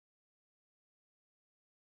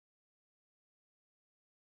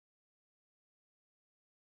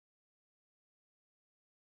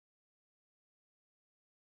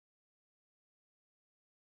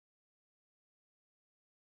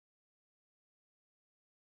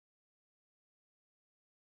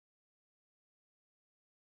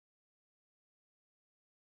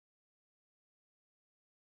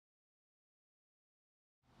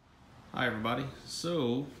Hi everybody.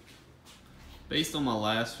 So, based on my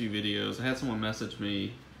last few videos, I had someone message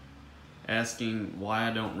me asking why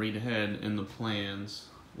I don't read ahead in the plans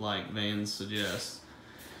like Vans suggests.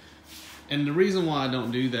 And the reason why I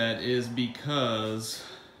don't do that is because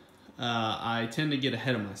I tend to get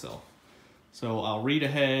ahead of myself. So I'll read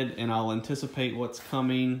ahead and I'll anticipate what's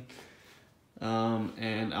coming,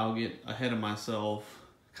 and I'll get ahead of myself,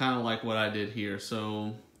 kind of like what I did here.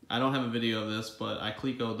 So I don't have a video of this, but I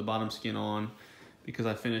Clecoed the bottom skin on because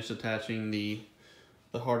I finished attaching the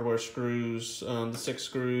hardware screws, the 6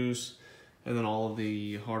 screws, and then all of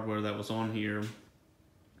the hardware that was on here.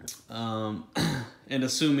 And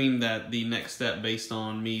assuming that the next step based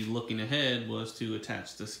on me looking ahead was to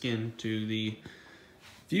attach the skin to the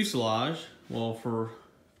fuselage. Well, for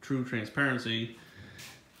true transparency,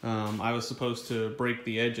 I was supposed to break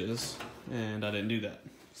the edges and I didn't do that.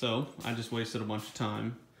 So I just wasted a bunch of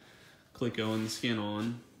time Clecoing the skin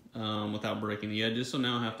on without breaking the edges. So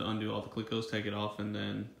now I have to undo all the Clecos, take it off, and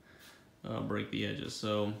then break the edges.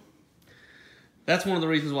 So that's one of the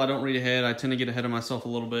reasons why I don't read ahead. I tend to get ahead of myself a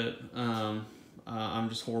little bit. I'm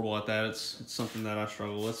just horrible at that. It's something that I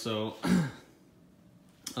struggle with. So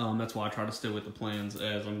that's why I try to stay with the plans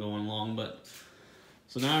as I'm going along. But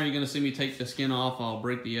so now you're going to see me take the skin off. I'll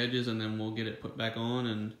break the edges and then we'll get it put back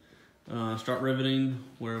on and start riveting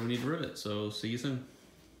where we need to rivet. So see you soon.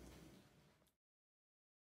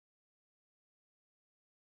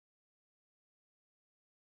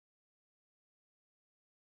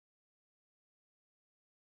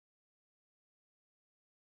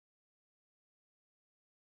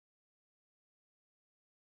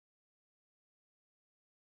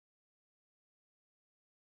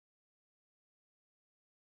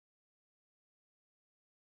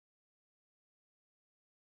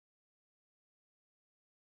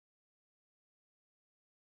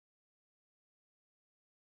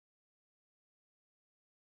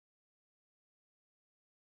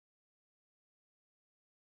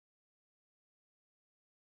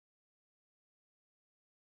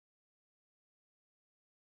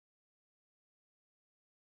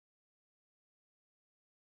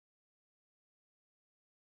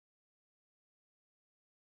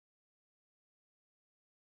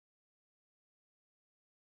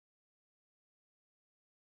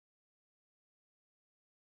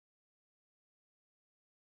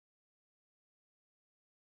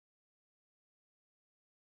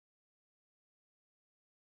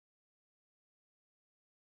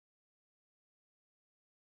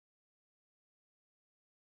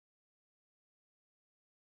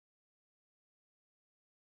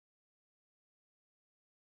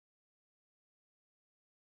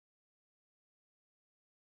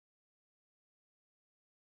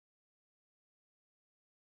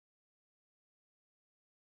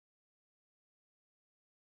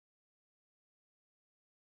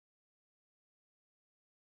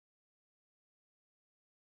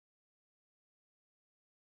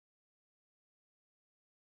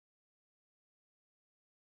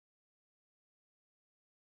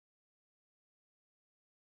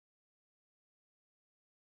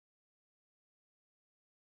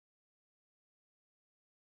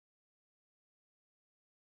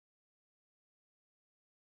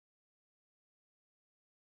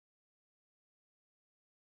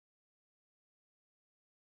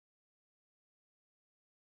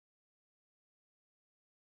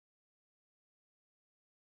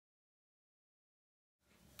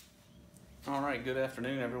 All right, good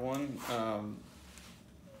afternoon, everyone.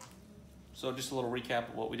 So just a little recap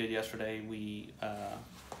of what we did yesterday. We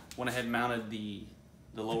went ahead and mounted the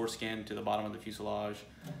lower skin to the bottom of the fuselage.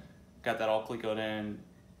 Got that all Clecoed in.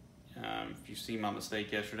 If you see my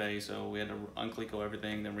mistake yesterday, so we had to uncleco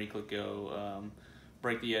everything, then re-Cleco,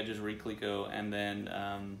 break the edges, re-Cleco, and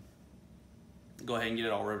then go ahead and get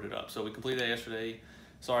it all riveted up. So we completed that yesterday.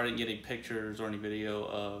 Sorry I didn't get any pictures or any video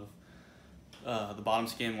of the bottom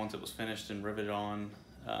skin once it was finished and riveted on,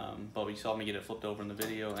 but you saw me get it flipped over in the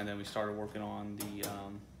video, and then we started working on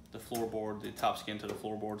the floorboard, the top skin to the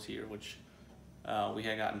floorboards here, which we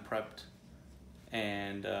had gotten prepped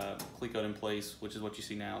and Clecoed in place, which is what you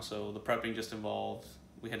see now. So the prepping just involved,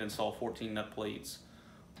 we had to install 14 nut plates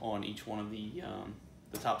on each one of the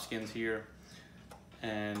top skins here,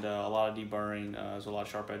 and a lot of deburring. There's a lot of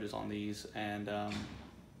sharp edges on these, and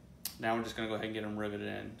now we're just going to go ahead and get them riveted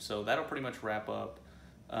in. So that'll pretty much wrap up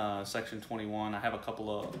section 21. I have a couple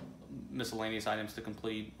of miscellaneous items to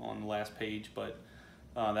complete on the last page, but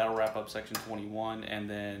that'll wrap up section 21. And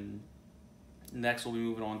then next we'll be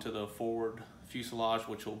moving on to the forward fuselage,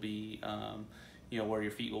 which will be you know, where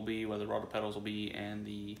your feet will be, where the rudder pedals will be, and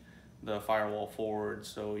the the firewall forward,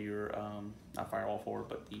 so your not firewall forward,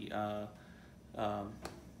 but the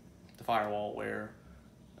firewall where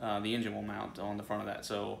the engine will mount on the front of that.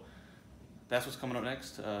 So that's what's coming up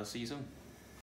next season.